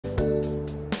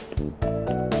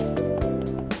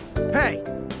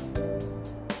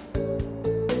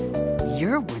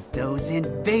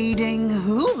invading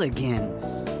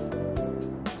hooligans.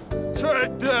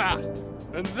 Take that!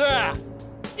 And that!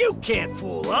 You can't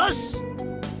fool us!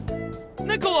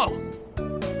 Niccolo!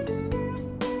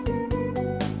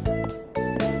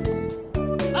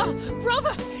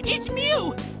 Brother! It's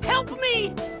Mew! Help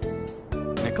me!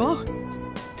 Niccolo?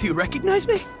 Do you recognize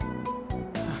me?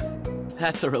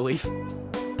 That's a relief.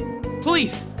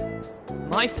 Please!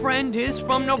 My friend is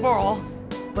from Navarre,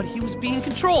 but he was being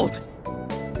controlled.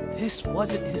 This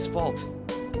wasn't his fault.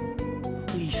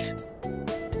 Please.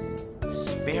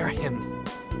 Spare him.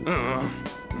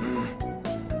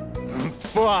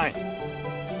 Fine.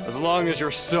 As long as you're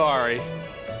sorry,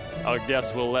 I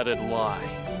guess we'll let it lie.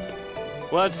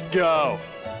 Let's go.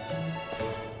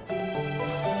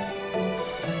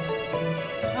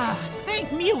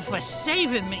 Thank Mew for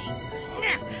saving me.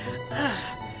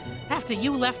 After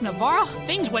you left Navarre,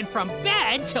 things went from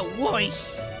bad to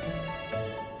worse.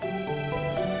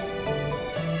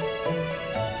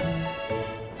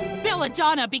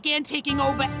 Belladonna began taking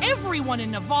over everyone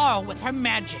in Navarre with her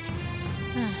magic.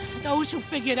 Those who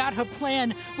figured out her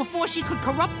plan before she could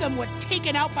corrupt them were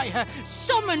taken out by her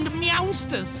summoned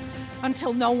meowsters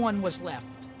until no one was left.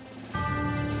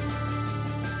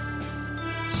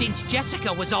 Since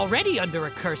Jessica was already under a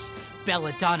curse,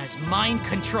 Belladonna's mind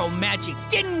control magic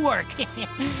didn't work.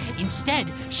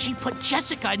 Instead, she put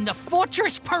Jessica in the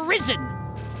fortress prison.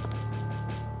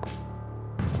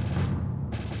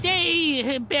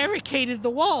 They barricaded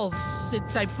the walls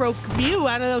since I broke Mew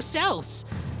out of those cells.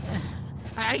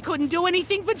 I couldn't do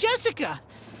anything for Jessica.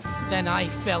 Then I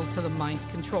fell to the mind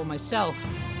control myself.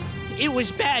 It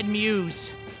was bad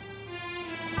news.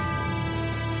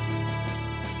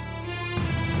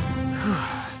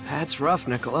 That's rough,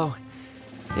 Niccolo.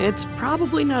 It's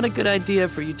probably not a good idea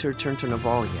for you to return to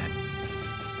Navarre yet.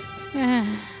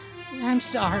 I'm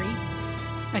sorry.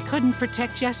 I couldn't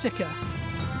protect Jessica.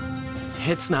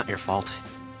 It's not your fault.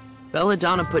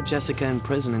 Belladonna put Jessica in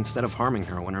prison instead of harming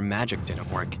her when her magic didn't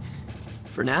work.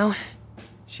 For now,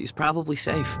 she's probably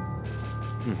safe.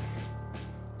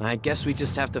 I guess we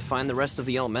just have to find the rest of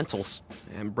the elementals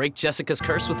and break Jessica's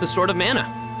curse with the Sword of Mana.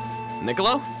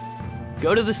 Niccolo,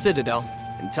 go to the Citadel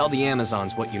and tell the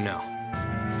Amazons what you know.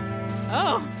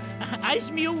 Oh,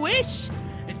 as Mew wish.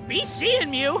 Be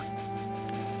seeing Mew.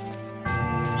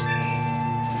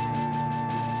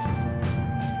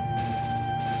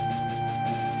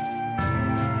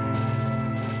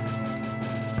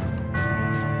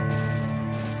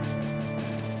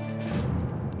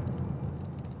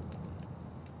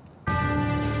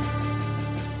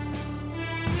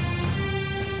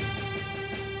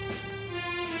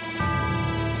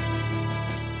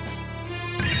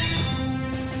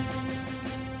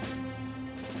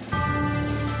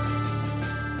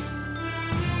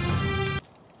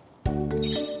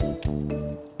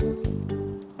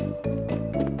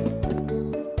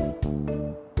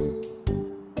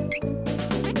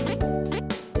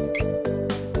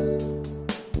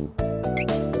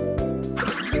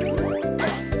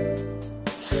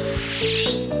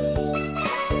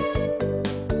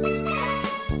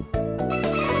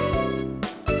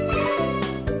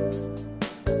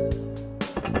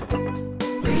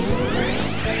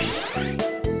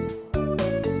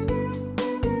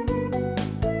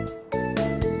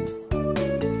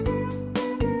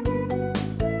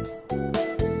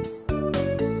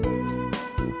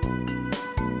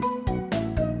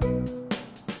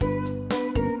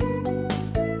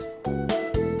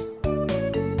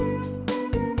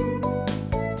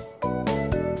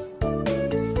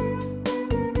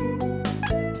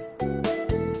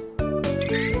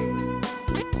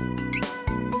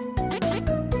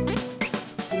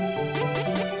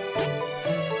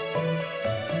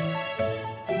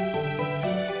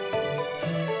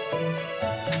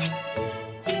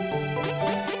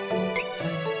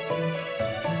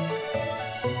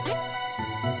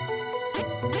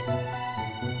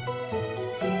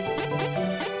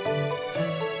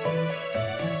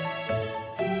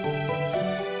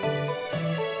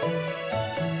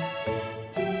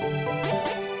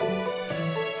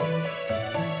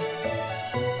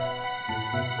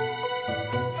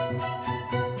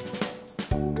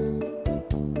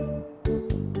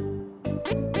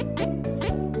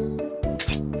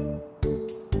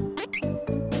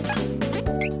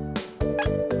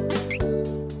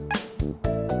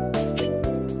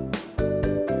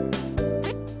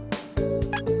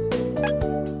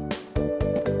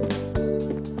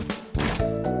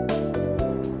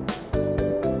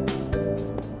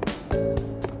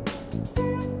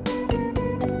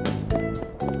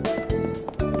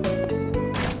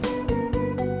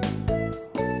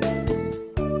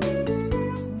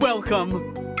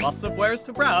 Welcome. Lots of wares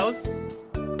to browse.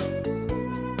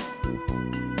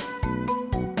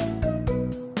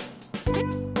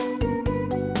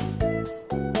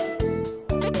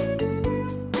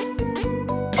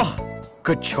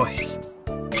 good choice.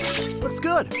 Looks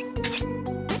good.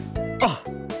 Oh,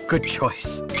 good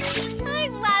choice. I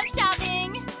love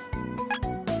shopping.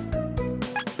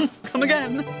 Come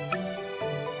again.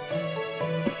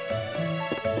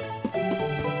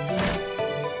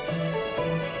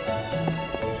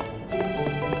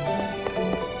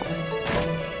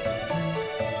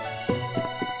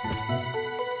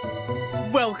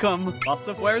 Welcome. Lots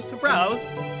of wares to browse.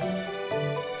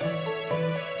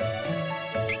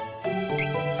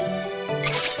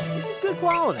 This is good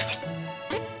quality.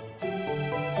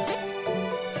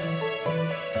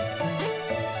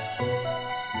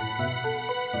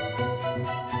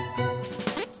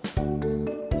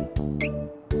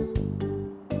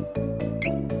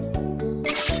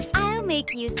 I'll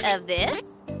make use of this.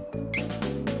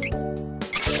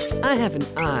 I have an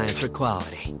eye for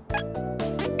quality.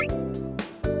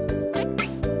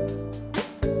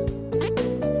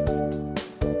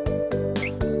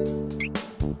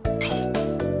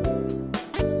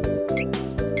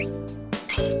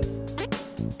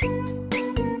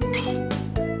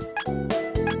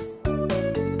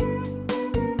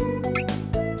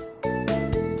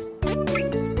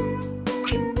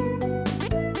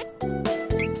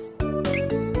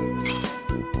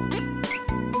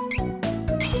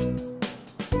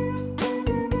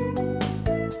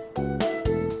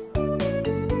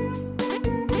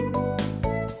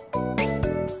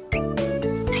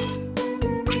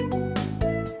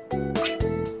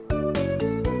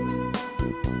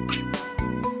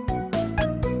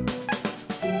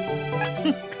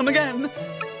 Come again.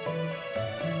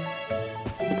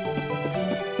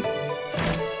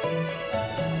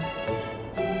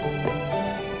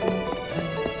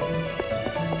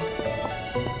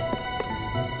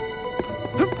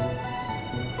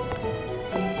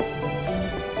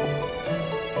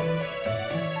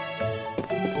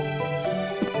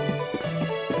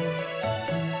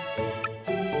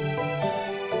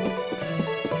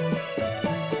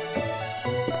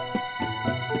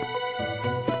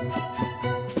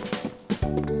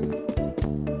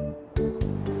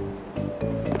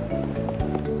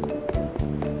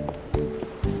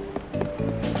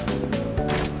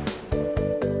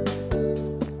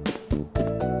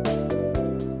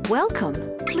 Welcome.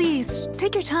 Please,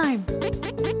 take your time.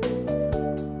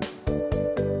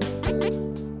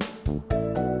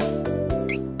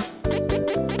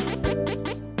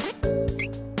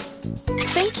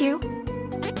 Thank you.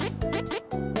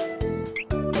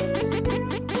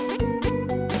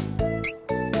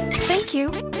 Thank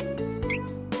you.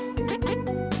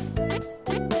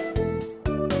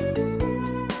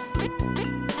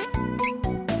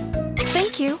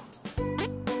 Thank you.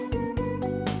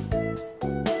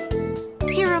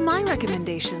 Here are my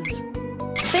recommendations.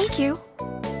 Thank you.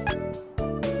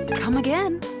 Come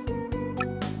again.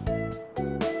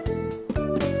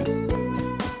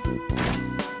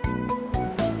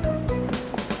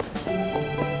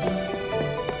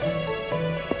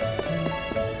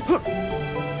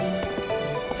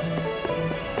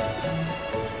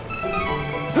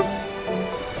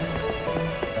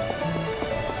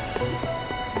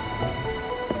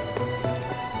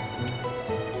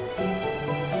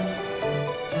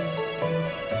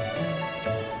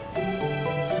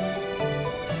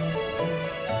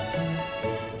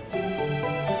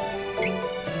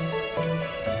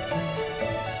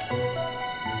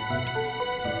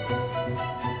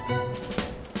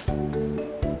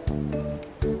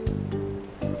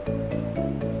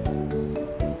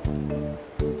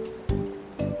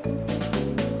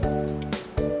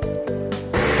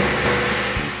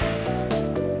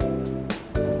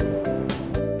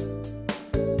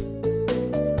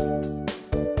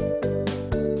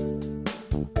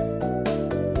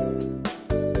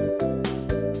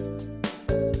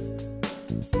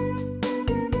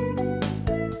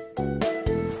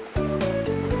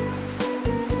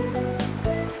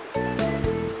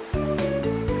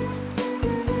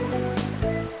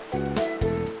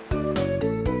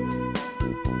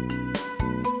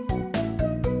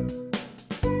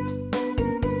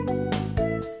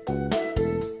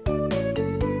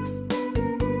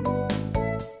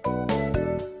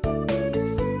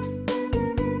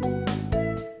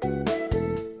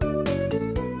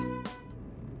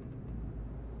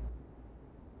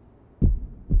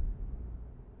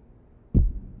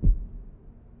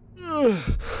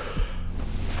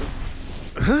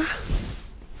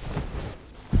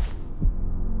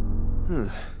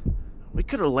 We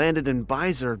could have landed in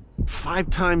Bizar 5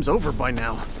 times over by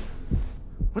now.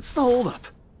 What's the holdup?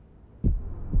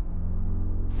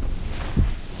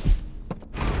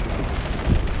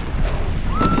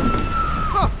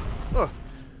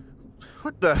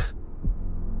 What the?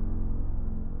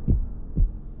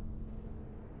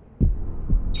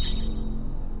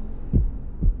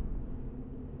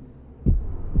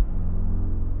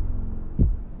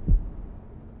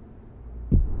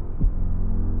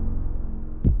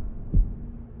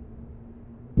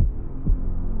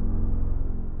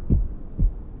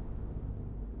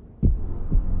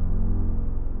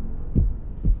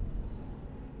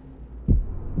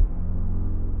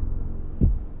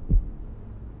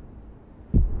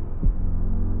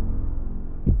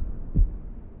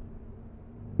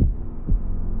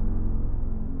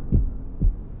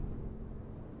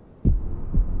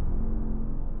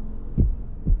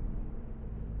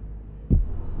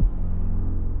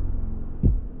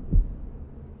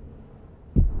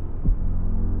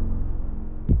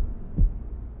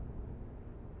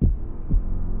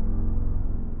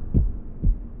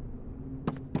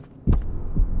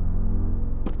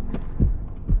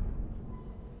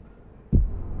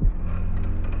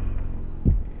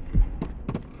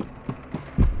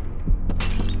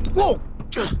 Whoa!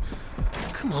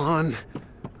 Come on.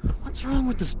 What's wrong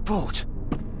with this boat?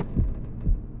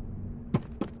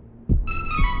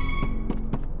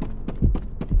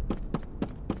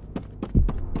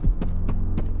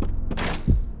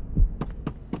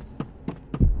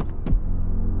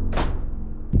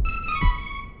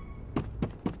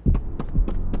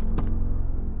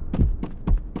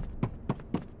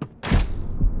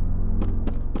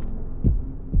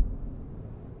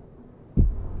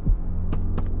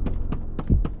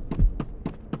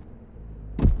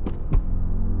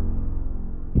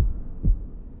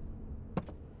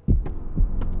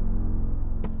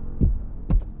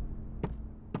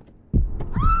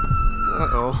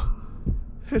 Uh-oh.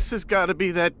 This has got to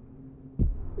be that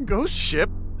ghost ship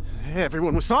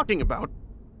everyone was talking about.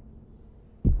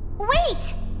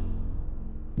 Wait!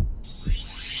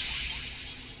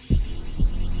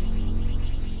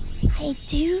 I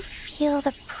do feel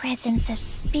the presence of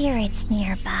spirits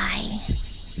nearby.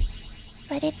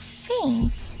 But it's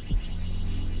faint.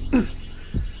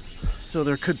 So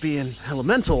there could be an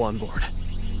elemental on board.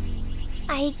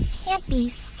 I can't be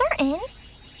certain,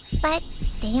 but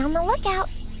stay on the lookout.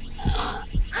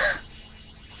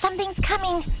 Something's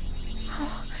coming.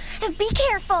 Oh, be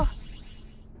careful.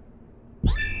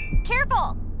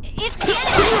 Careful! It's the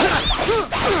enemy!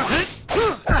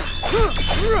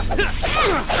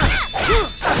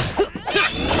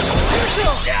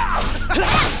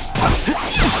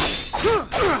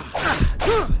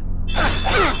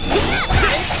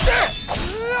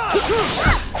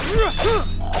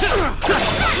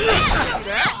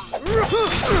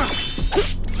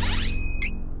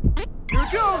 Here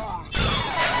it goes!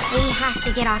 We have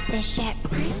to get off this ship.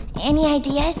 Any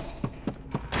ideas?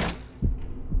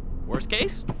 Worst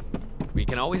case, we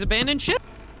can always abandon ship.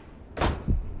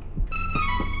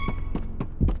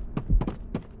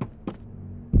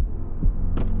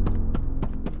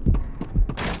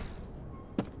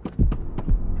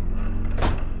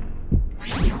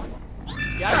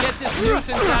 Gotta get this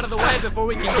nuisance out of the way before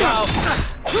we can go.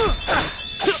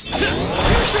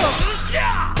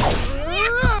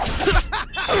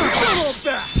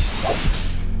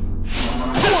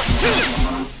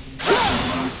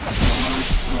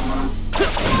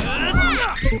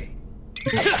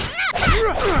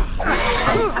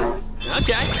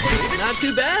 Okay, not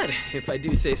too bad, if I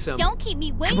do say so. Don't keep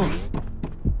me waiting.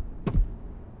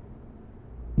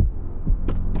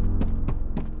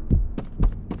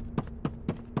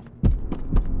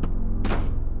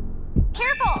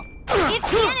 Careful! It's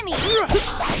the enemy!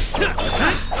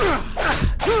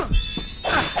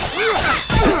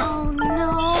 Oh no!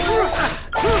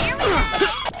 Here we go!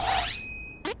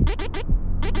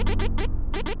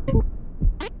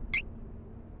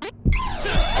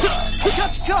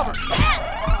 Catch cover!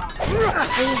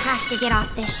 We have to get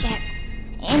off this ship.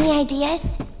 Any ideas?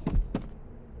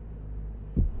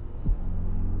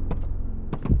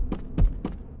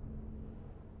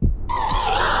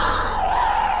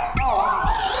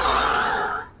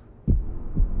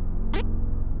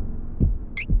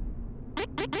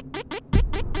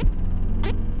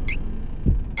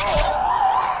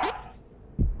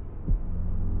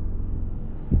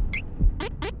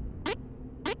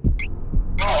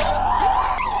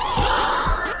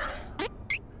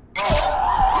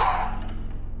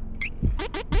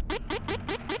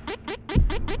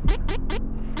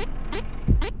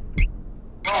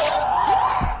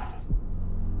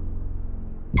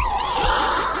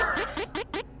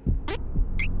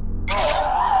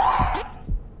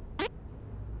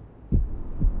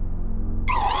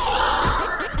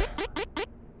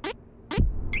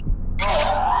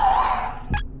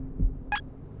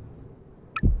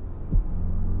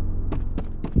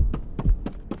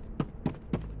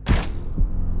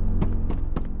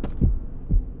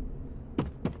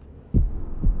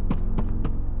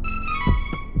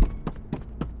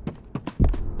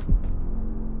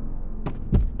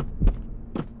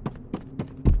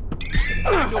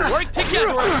 Time to work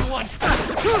together, everyone!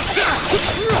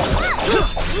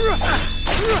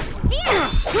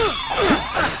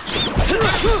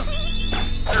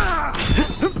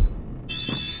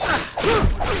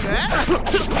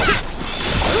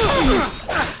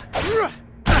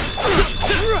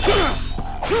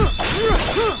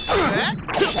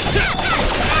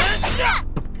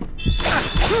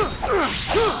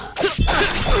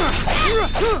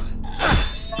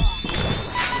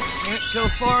 Can't go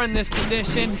far in this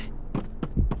condition.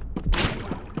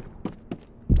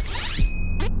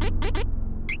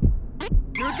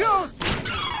 Here it goes!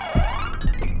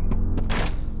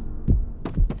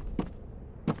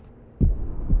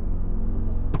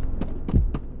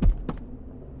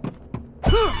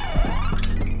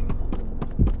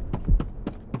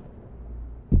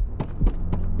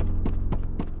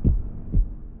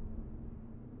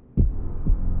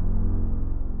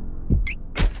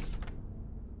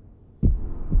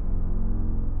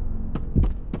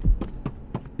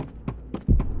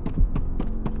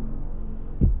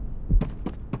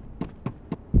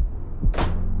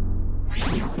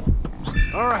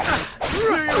 All right,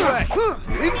 clear your way.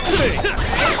 Leave it to me.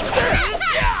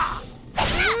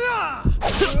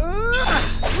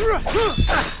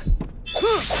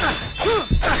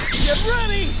 Get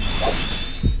ready.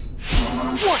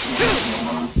 1, 2.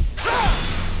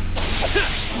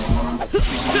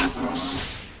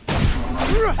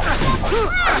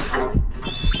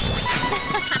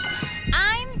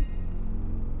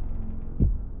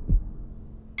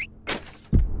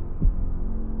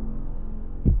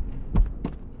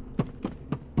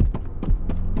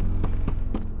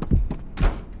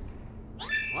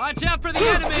 Watch out for the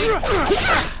enemy! Was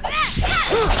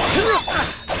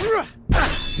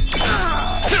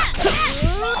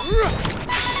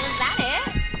that it?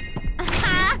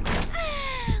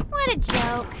 What a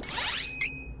joke.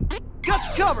 Got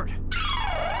you covered.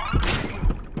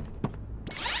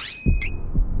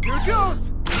 Here it goes.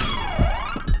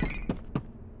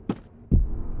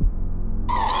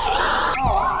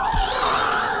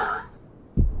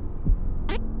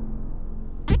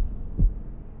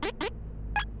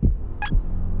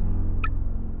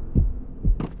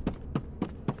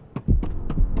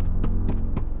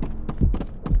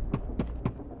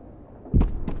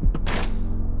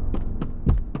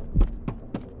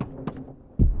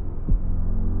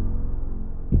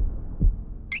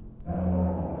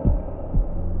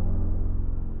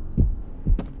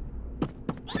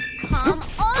 Come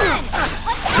on!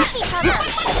 Let's help each other!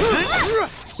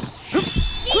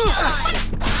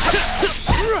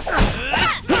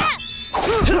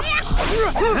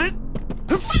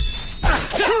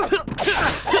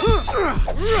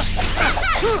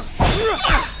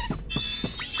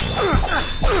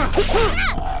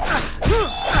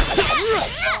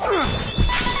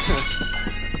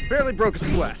 Barely broke a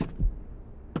sweat.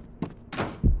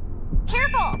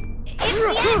 Careful! It's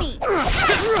the enemy!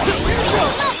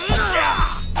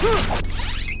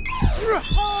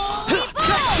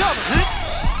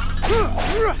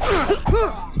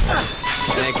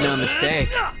 Make no mistake,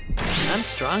 I'm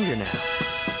stronger now.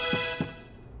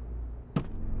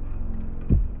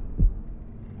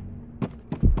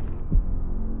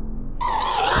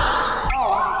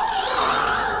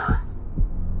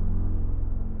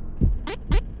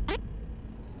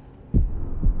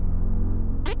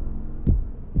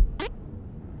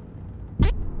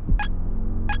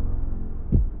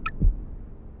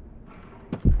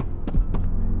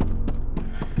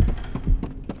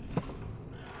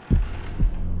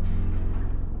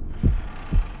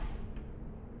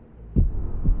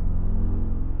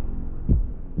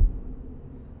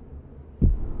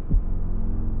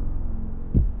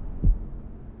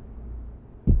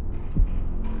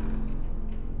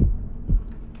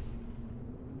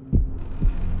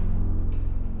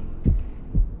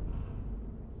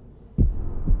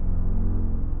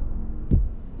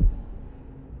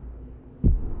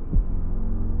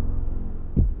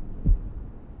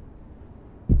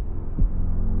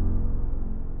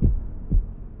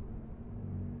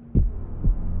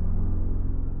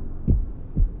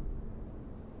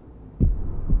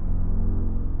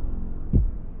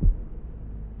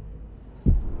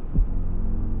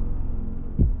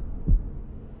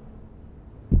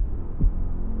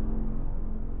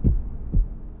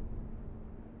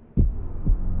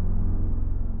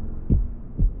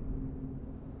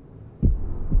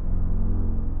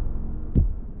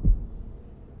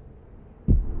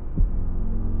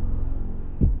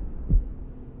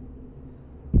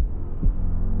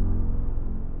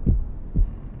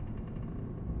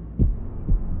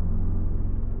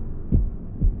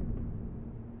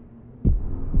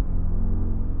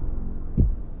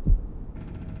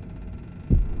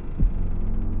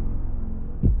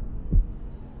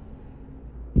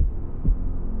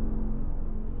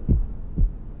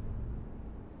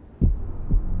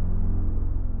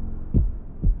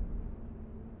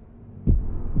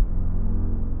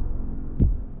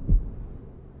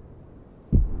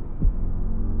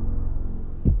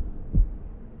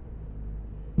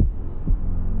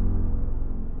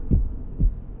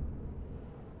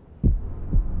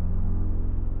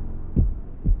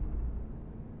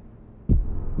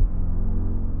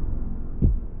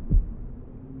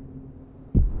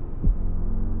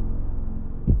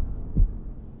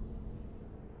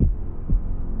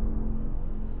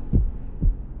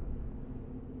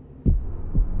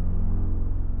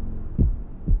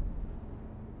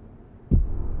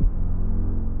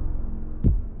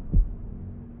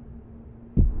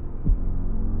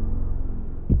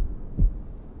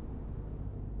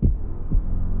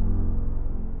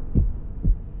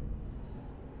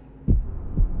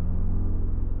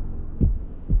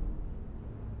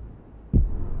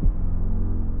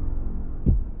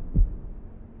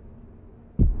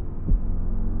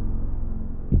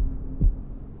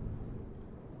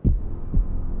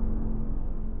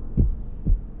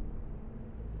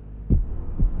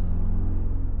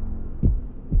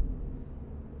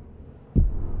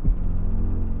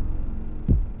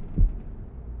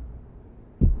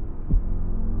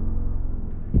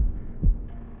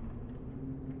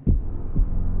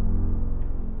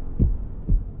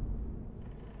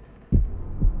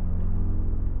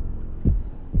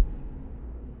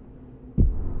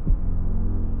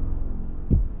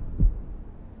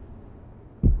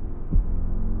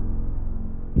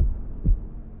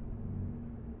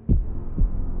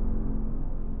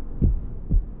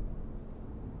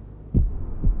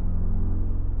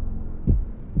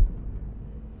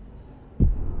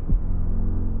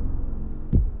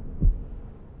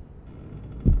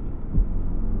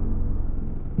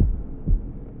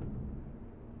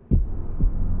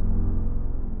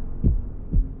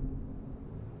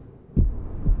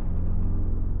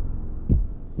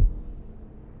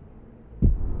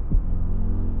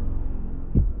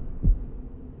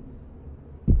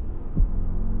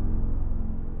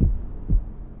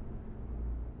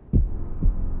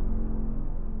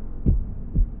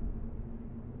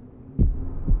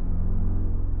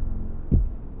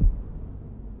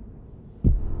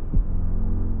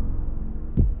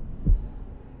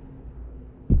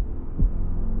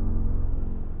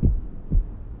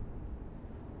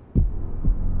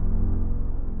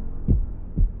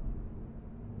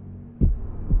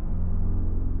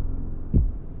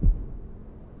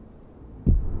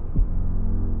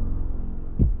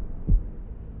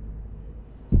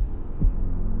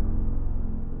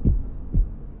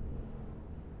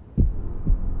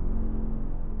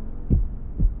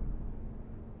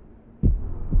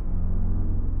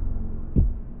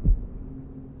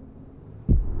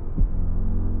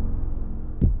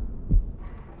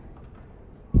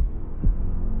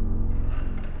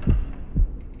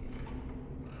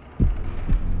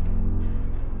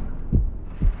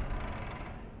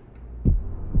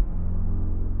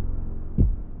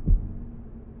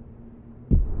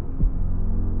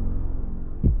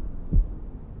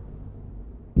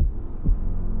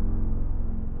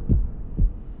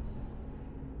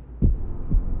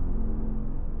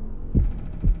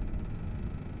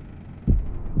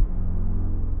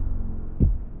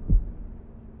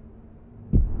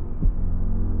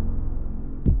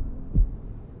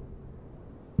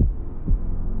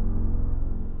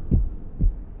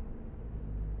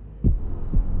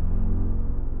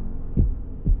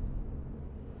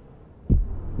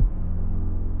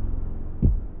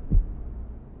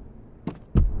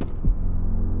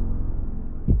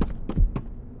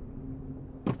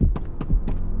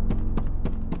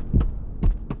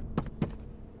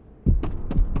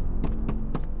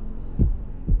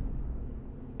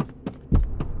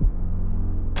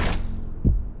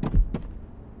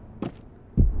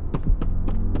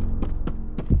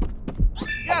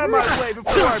 out of my way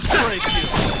before I break you!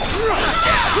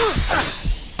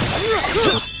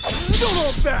 Don't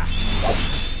hold back!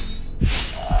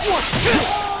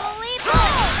 Holy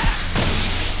ball!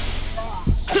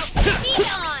 Feet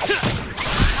on!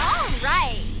 All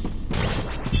right!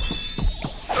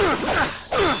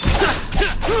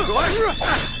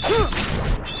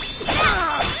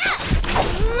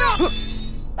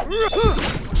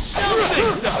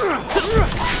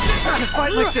 Can't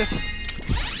fight like this.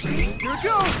 Here it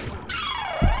goes!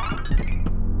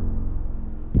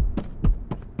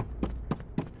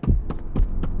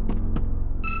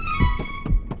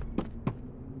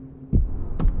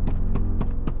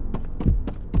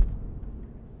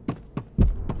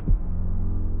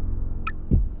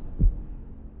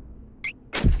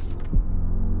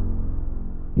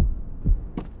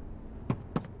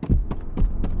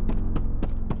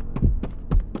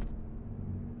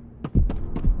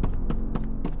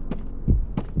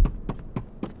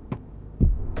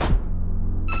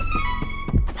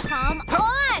 Come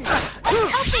on!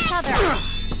 Let's help each other!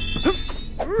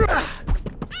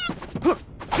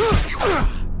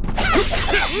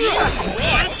 You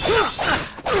win!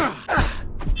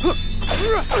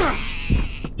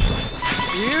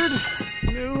 Weird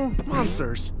new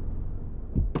monsters.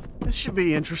 This should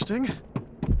be interesting.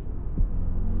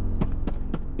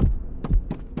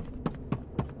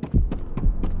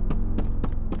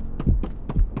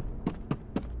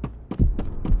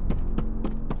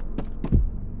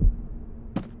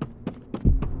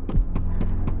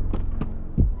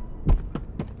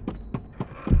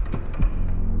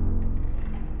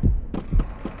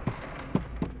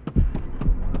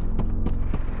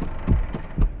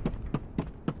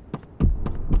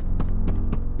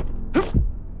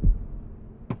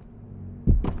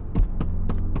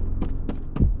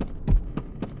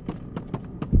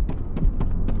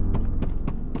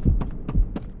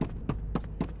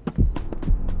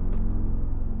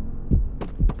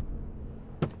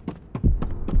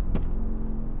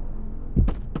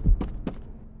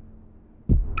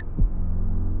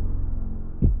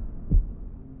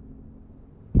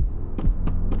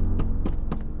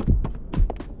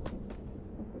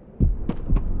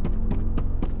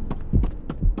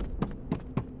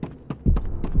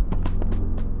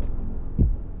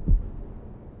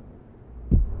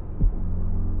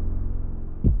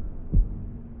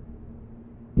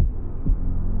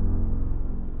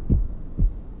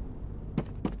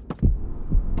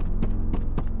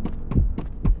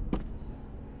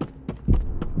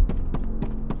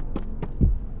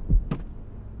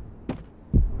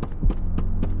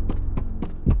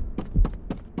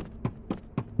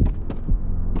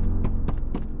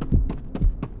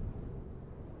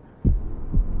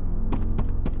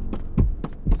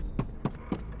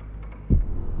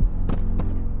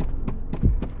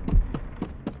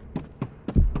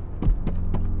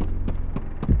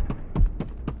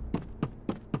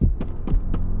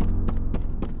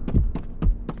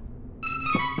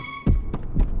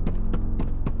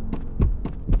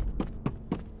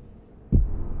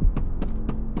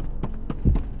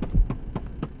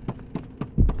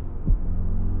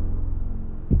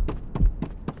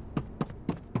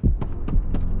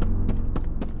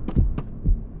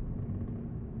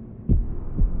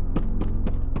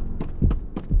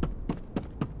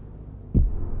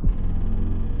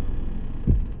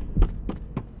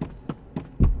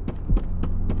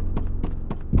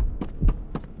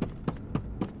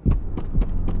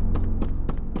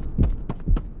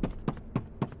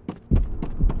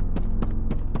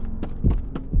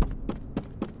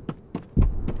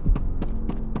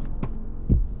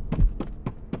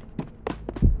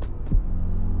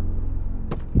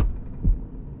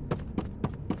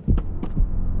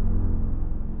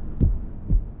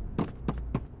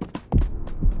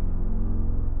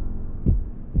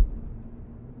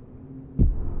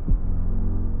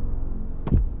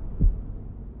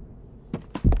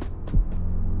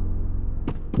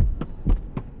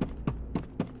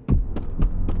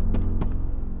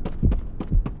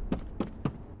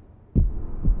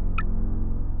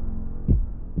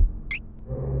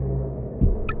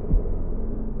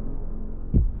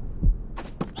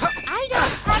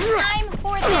 time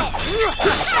for this.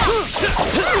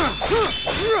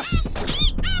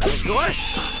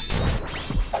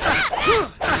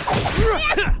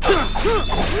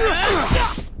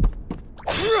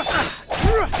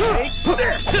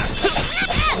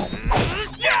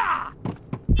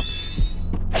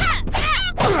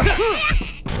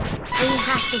 We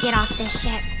have to get off this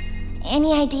ship.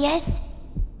 Any ideas?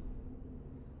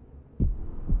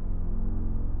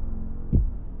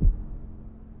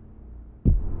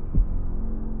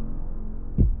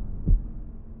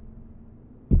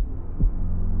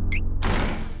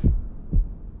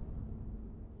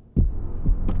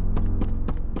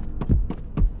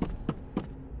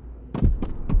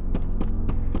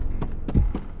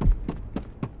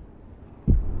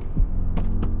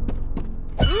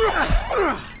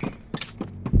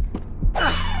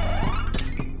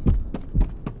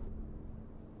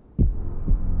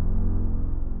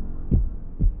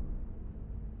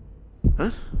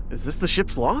 Huh? Is this the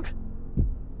ship's log?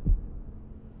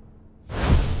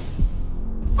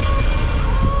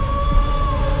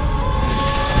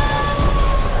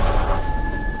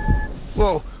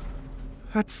 Whoa.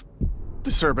 That's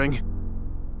disturbing.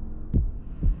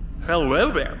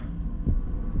 Hello there.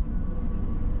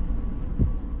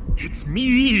 It's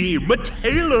me,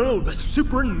 Mateo, the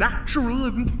supernatural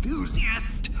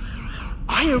enthusiast.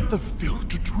 I have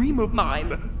fulfilled a dream of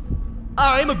mine.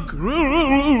 I'm a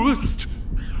ghost.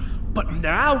 But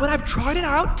now that I've tried it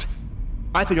out,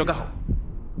 I think I'll go home.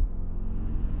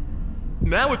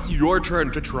 Now it's your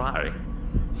turn to try.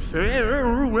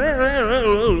 Farewell.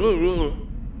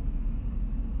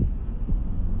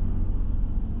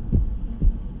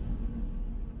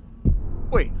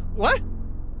 Wait, what?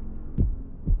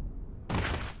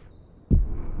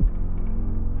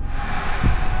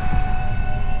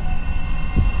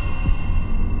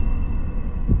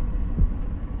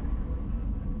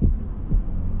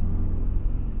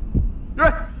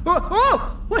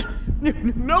 What?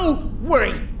 No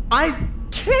way! I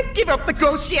can't give up the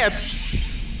ghost yet!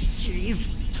 Jeez,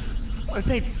 it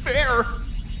ain't fair.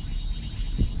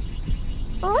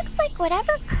 Looks like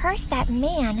whatever curse that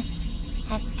man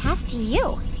has passed to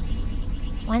you.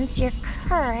 Once you're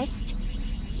cursed,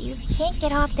 you can't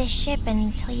get off this ship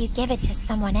until you give it to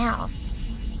someone else.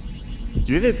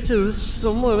 Give it to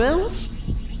someone else?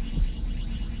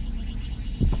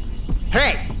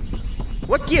 Hey!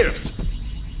 What gives?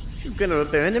 You gonna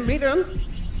abandon me then?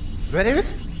 Is that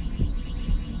it?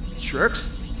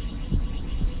 Jerks?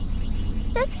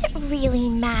 Does it really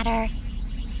matter?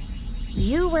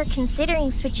 You were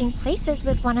considering switching places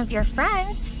with one of your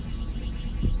friends.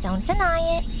 Don't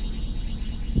deny it.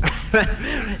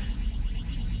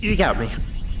 You got me.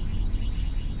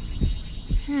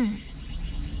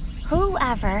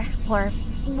 Whoever, or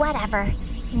whatever,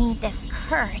 need this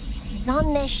curse is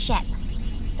on this ship.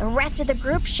 The rest of the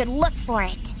group should look for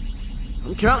it.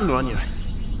 I'm counting on you.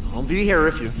 I'll be here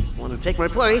if you want to take my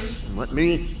place and let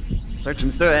me search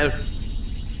instead.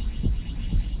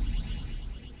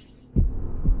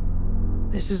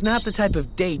 This is not the type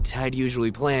of date I'd usually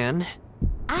plan.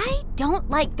 I don't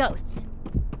like ghosts.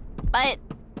 But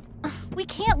we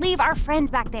can't leave our friend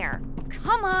back there.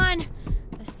 Come on.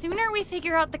 The sooner we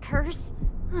figure out the curse,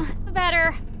 the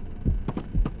better.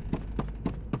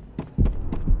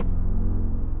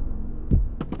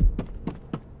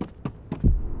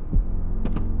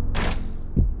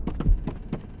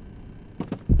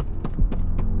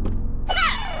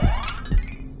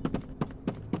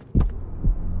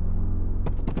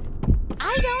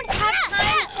 I don't have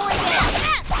time for this.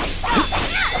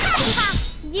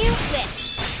 You wish.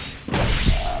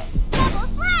 Double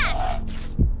slash.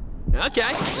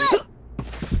 Okay.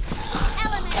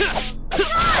 Elemental.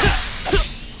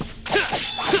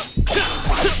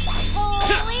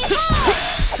 Holy ball.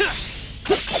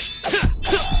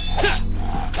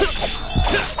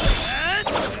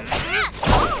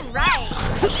 All right.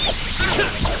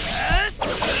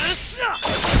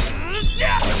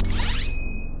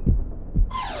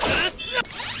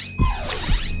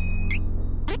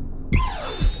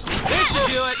 This should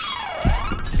do it.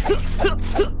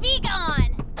 Be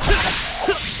gone.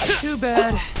 Too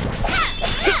bad.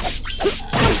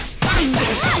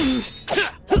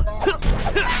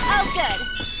 Oh, good.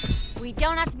 We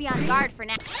don't have to be on guard for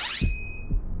now.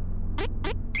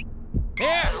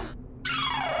 Here.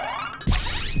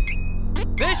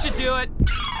 This should do it.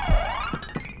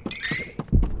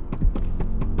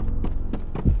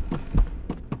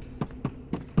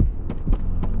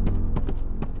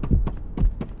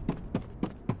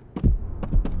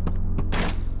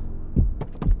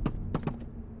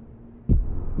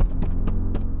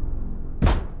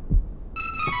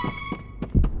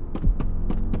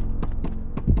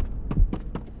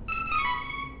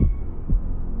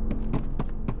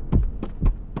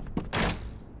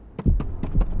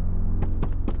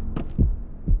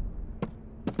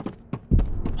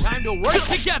 Time to work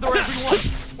together, everyone!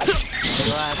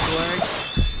 Last words.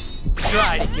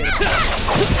 Try to get it.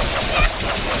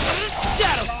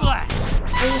 Shadow slash!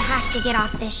 We have to get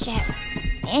off this ship.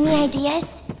 Any ideas?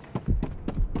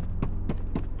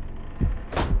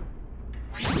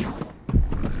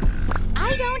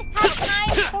 I don't have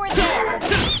time for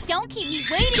this. Don't keep me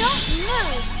waiting. Don't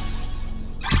move.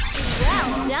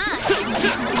 Well done.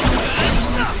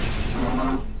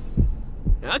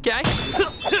 Okay.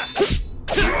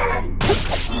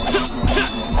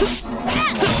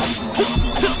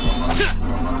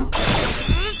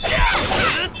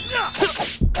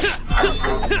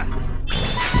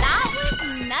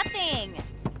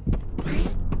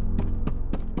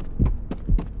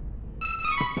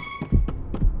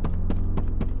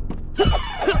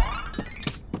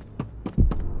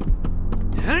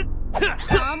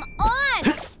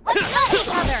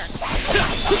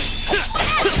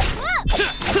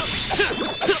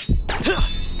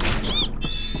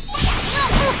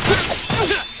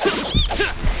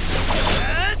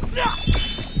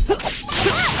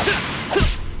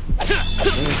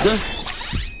 This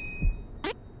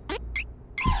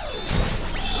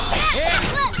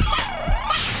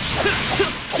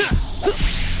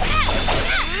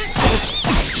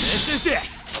is it.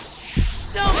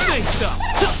 Don't think so.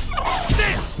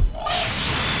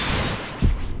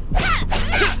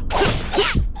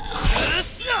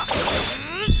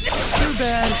 Too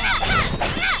bad.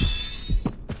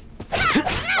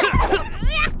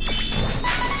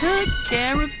 Took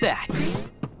care of that.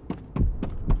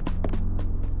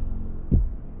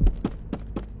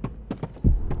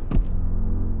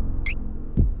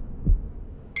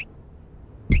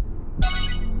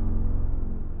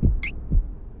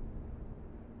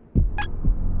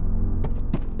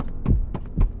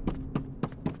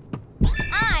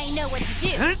 I know what to do.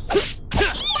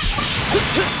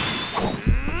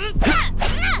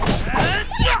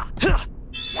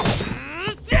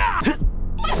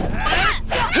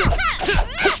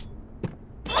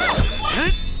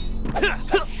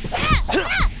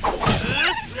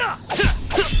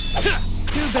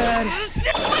 Too bad.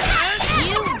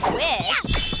 You wish.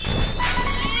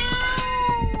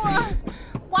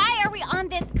 Why are we on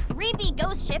this creepy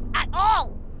ghost ship at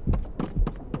all?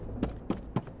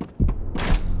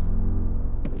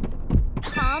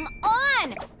 Come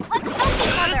on! Let's help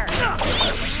each other!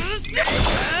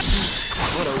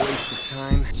 What a waste of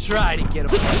time. Try to get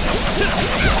him.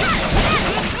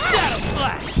 That'll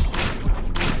splash.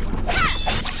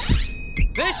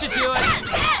 This should do it.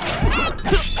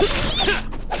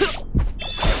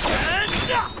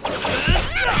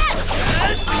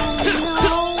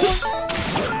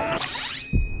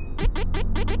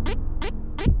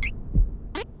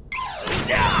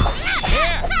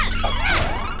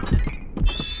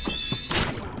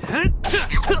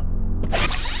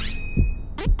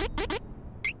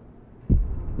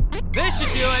 This should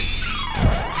do it.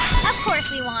 Of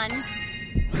course we won.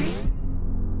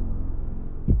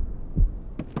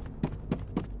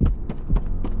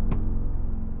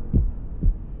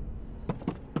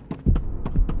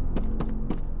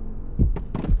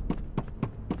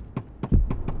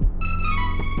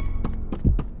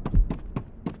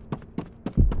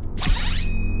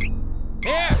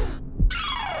 Here.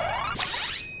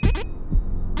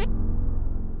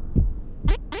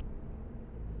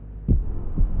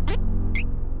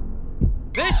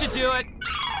 This should do it.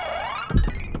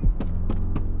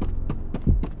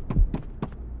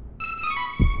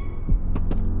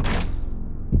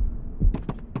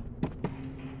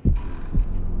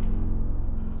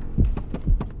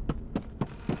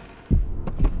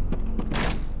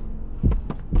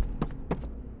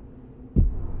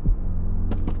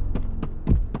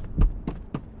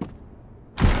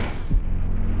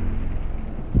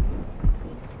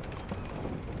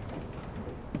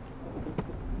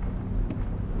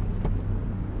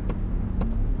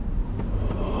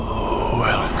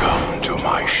 Welcome to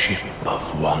my ship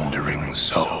of wandering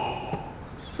souls.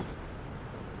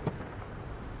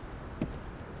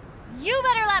 You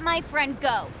better let my friend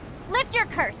go. Lift your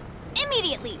curse.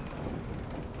 Immediately.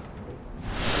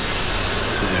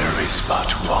 There is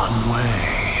but one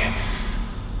way.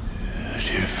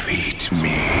 Defeat me.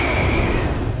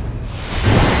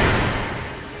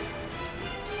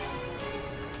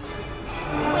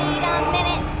 Wait a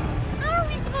minute. How are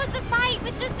we supposed to fight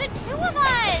with just the two of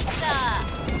us?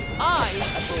 I,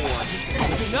 for one,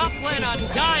 do not plan on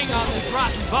dying on this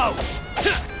rotten boat.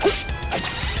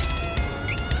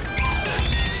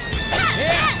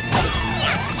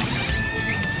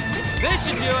 This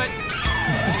should do it.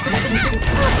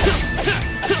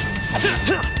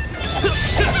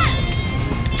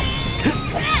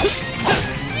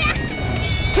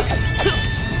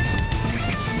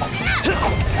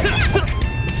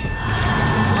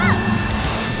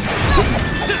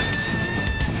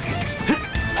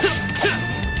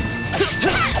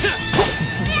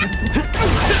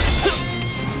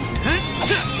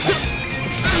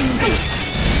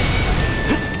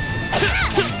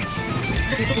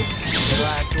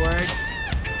 Last words?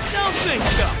 Don't think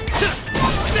so.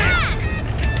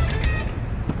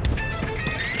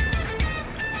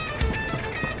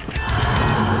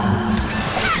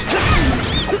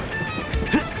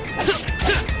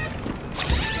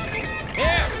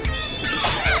 Here.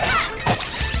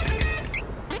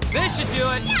 This should do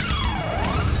it.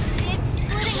 It's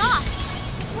splitting off.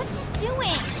 What's it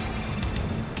doing?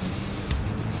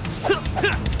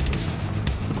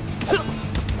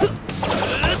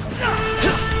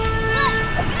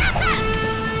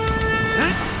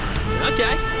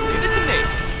 Okay, give it to me.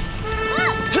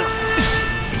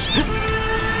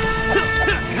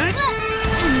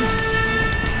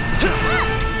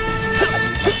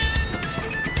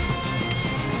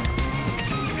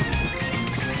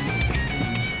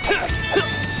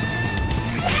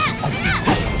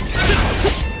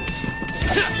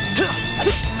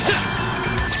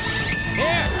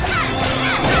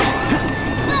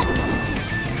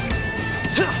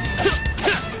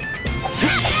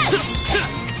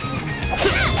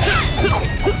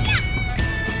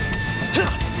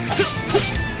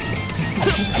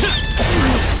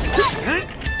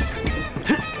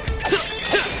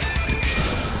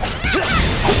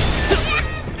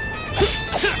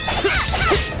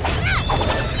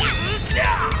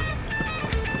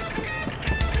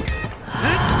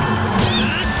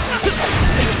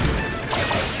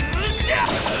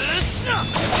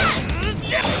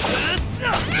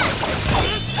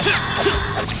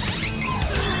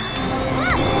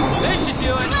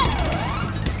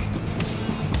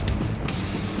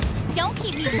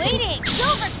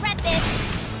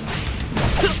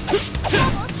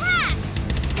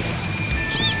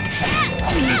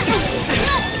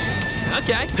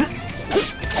 Okay.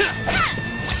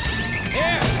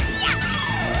 Here.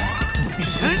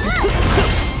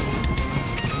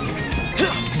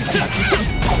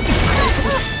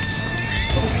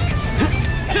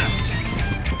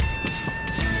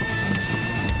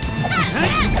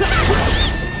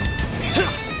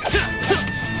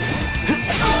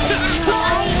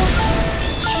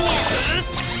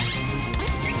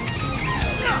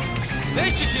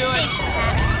 This should do it.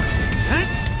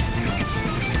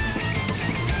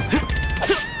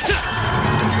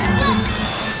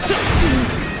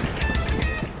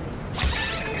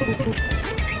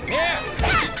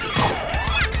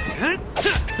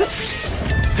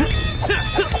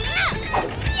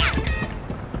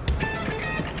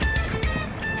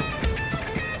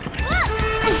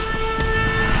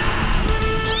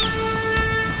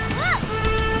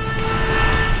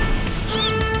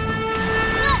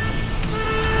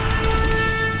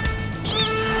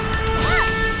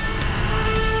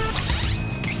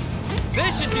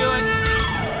 This should do it.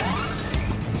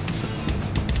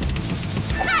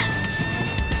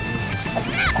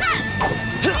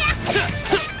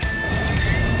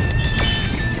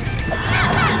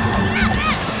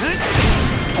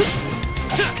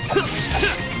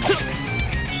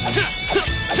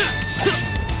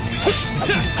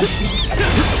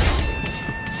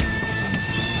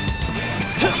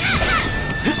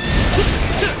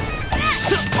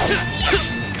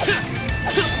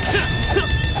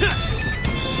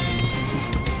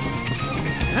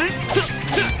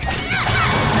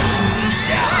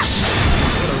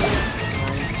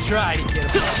 Try to get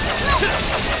him.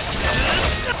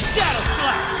 Shadow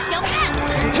Slash!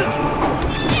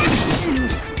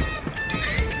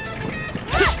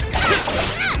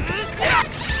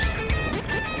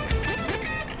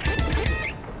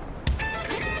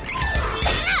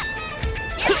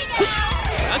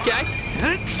 Okay.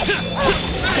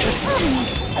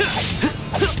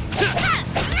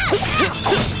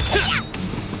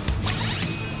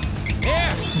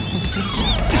 Here.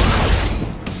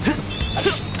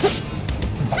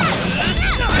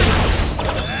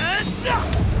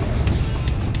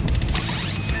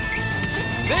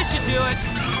 This should do it.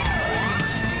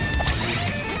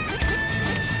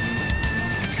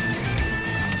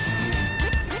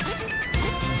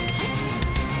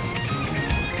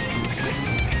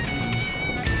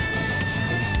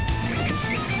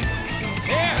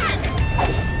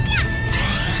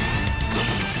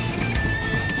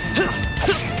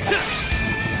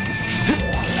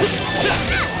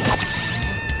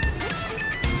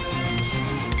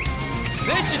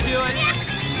 This should do it.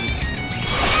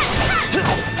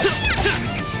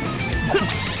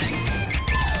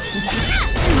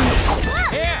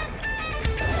 Here.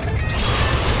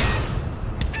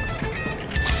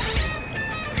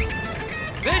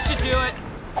 This should do it.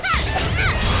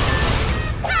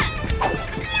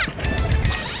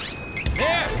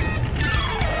 Here.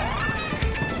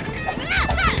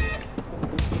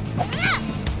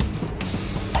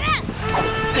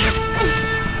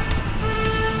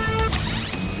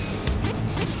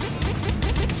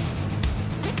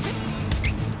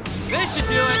 This should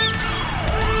do it.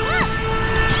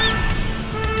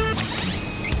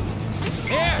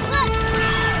 Here.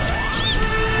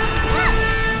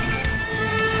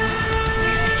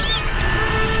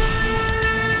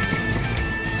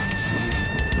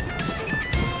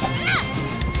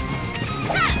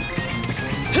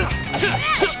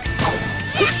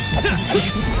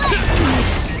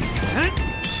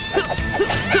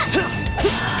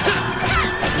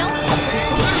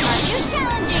 Are you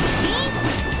challenging me?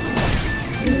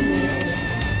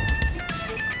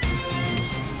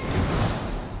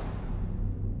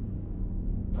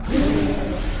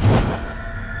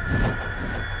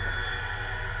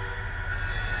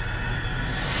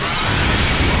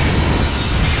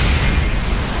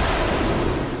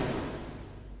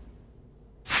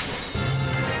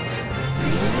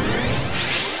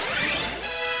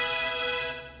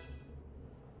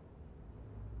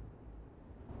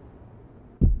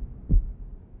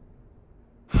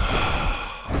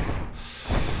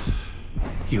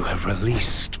 You have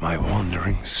released my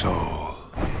wandering soul.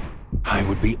 I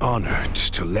would be honored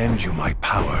to lend you my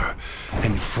power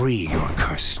and free your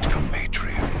cursed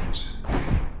compatriot.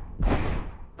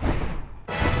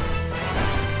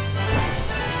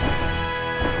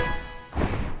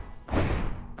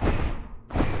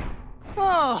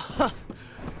 Oh,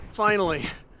 finally.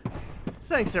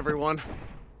 Thanks, everyone.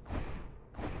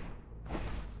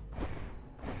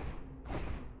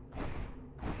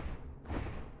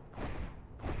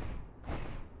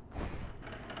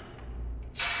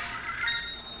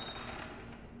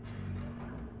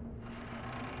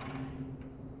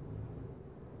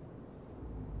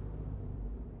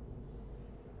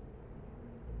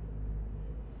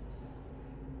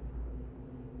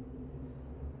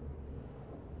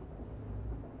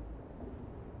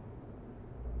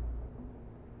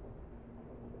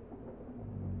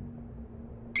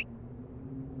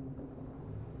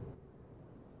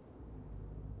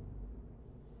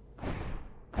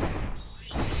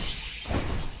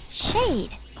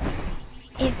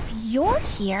 you're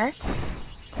here,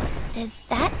 does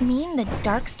that mean the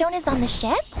Darkstone is on the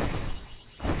ship?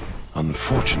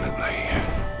 Unfortunately,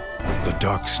 the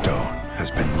Darkstone has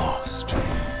been lost.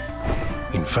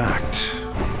 In fact,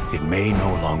 it may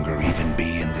no longer even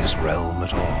be in this realm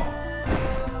at all.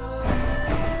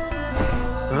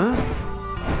 Huh?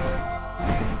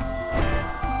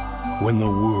 When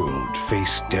the world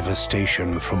faced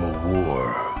devastation from a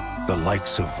war, the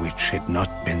likes of which had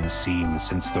not been seen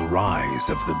since the rise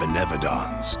of the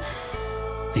Benevodons,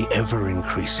 the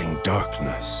ever-increasing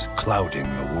darkness clouding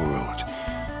the world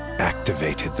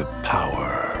activated the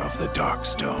power of the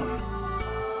Darkstone.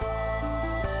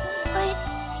 But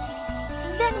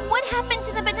then what happened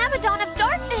to the Benevodon of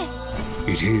Darkness?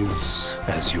 It is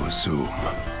as you assume.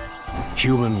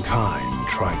 Humankind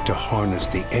tried to harness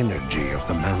the energy of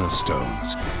the Mana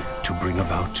Stones to bring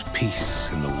about peace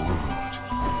in the world.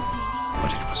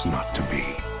 But it was not to be.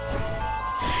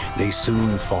 They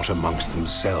soon fought amongst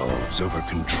themselves over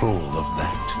control of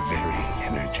that very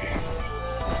energy.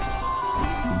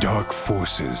 Dark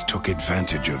forces took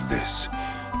advantage of this,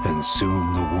 and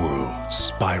soon the world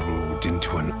spiraled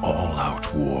into an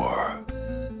all-out war.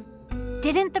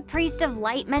 Didn't the Priest of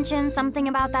Light mention something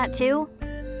about that too?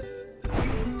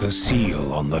 The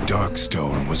seal on the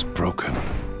Darkstone was broken,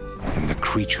 and the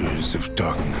creatures of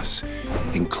darkness,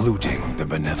 including the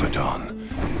Benevodon,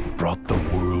 brought the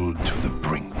world to the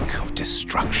brink of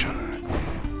destruction.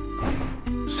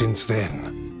 Since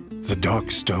then, the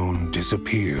Darkstone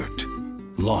disappeared,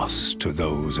 lost to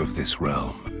those of this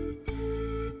realm.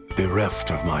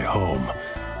 Bereft of my home,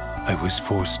 I was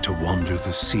forced to wander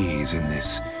the seas in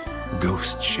this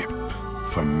ghost ship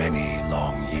for many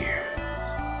long years.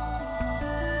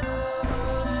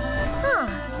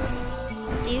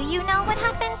 Do you know what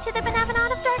happened to the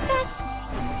Benevolent of Darkness?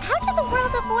 How did the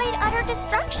world avoid utter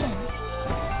destruction?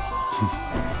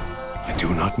 I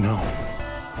do not know.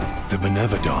 The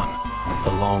Benevodon,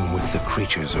 along with the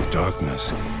creatures of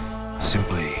darkness,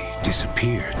 simply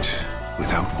disappeared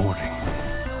without warning.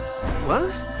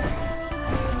 What?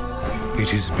 It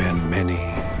has been many,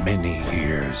 many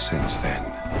years since then.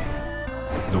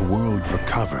 The world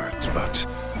recovered, but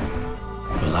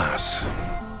alas,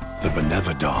 the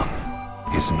Benevodon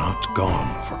is not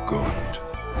gone for good.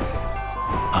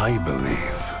 I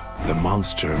believe the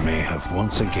monster may have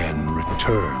once again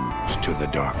returned to the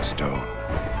Darkstone.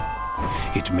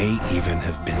 It may even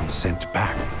have been sent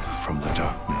back from the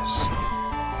darkness.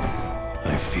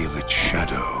 I feel its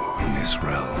shadow in this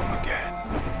realm again.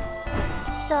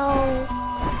 So,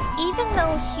 even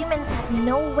though humans have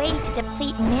no way to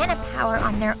deplete mana power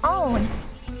on their own,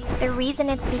 the reason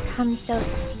it's become so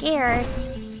scarce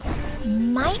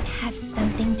might have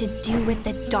something to do with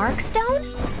the Darkstone?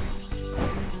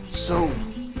 So,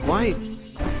 why?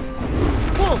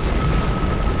 Whoa!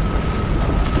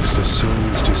 As the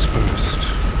souls dispersed,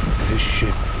 this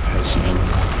ship has no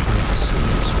more place in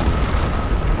this world.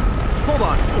 Hold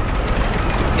on.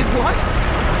 It what?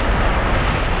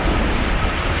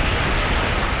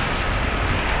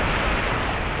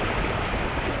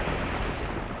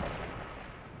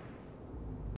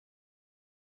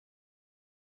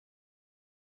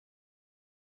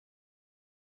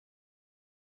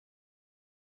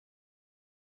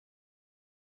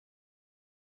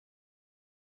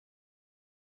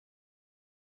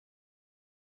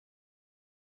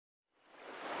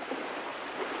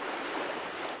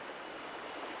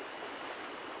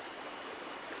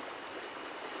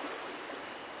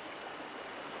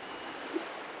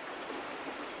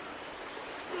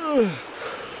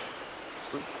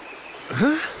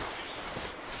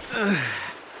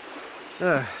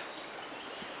 Huh?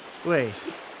 Wait.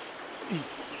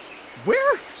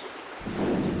 Where?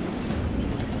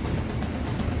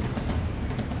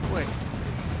 Wait.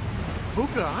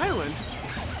 Buka Island?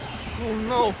 Oh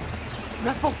no.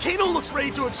 That volcano looks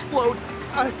ready to explode.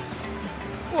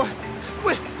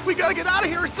 What? We gotta get out of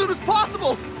here as soon as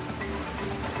possible!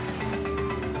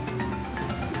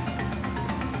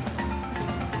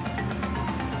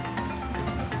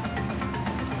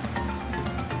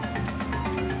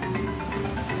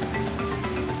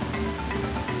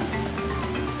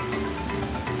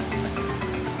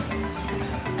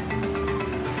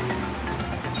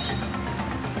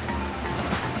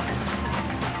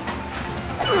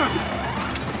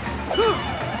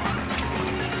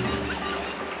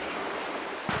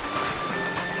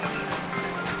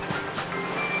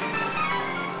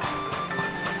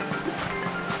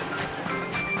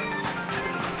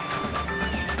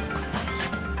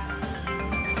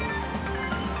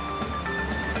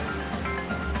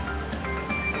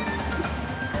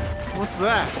 What's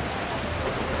that?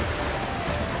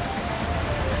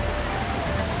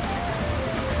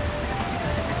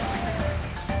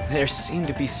 There seemed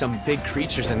to be some big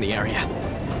creatures in the area.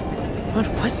 What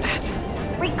was that?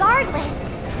 Regardless,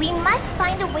 we must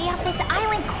find a way off this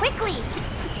island quickly.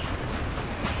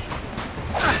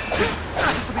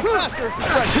 This will be faster if we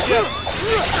try together.